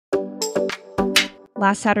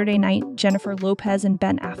Last Saturday night, Jennifer Lopez and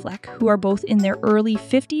Ben Affleck, who are both in their early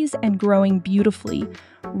 50s and growing beautifully,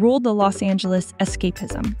 ruled the Los Angeles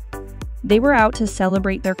escapism. They were out to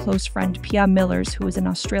celebrate their close friend Pia Millers, who is an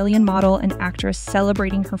Australian model and actress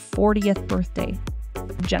celebrating her 40th birthday.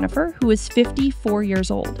 Jennifer, who is 54 years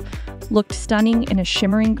old, looked stunning in a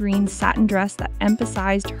shimmering green satin dress that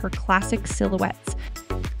emphasized her classic silhouettes.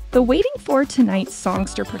 The Waiting for Tonight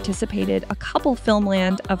songster participated a couple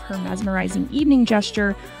filmland of her mesmerizing evening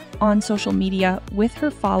gesture on social media with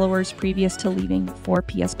her followers previous to leaving for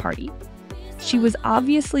Pia's party. She was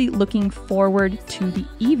obviously looking forward to the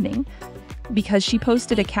evening because she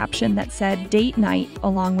posted a caption that said "date night"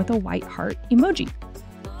 along with a white heart emoji.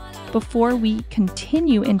 Before we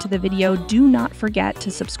continue into the video, do not forget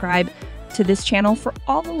to subscribe to this channel for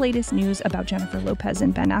all the latest news about Jennifer Lopez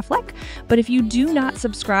and Ben Affleck. But if you do not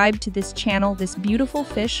subscribe to this channel, this beautiful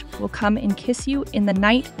fish will come and kiss you in the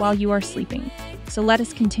night while you are sleeping. So let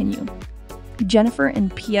us continue. Jennifer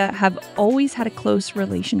and Pia have always had a close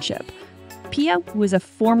relationship. Pia, who is a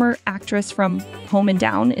former actress from Home and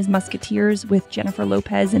Down, is Musketeers with Jennifer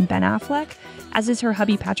Lopez and Ben Affleck, as is her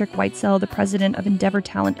hubby Patrick Whitesell, the president of Endeavor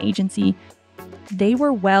Talent Agency. They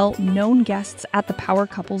were well-known guests at the power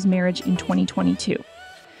couple's marriage in 2022.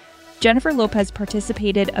 Jennifer Lopez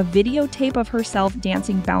participated a videotape of herself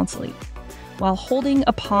dancing bouncily while holding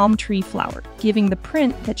a palm tree flower, giving the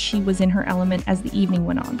print that she was in her element as the evening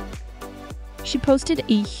went on. She posted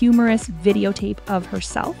a humorous videotape of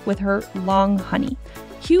herself with her long honey,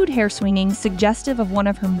 hued hair swinging, suggestive of one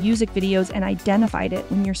of her music videos, and identified it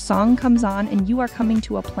when your song comes on and you are coming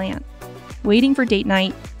to a plant. Waiting for date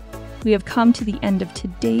night. We have come to the end of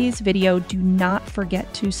today's video. Do not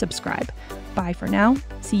forget to subscribe. Bye for now.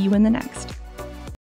 See you in the next.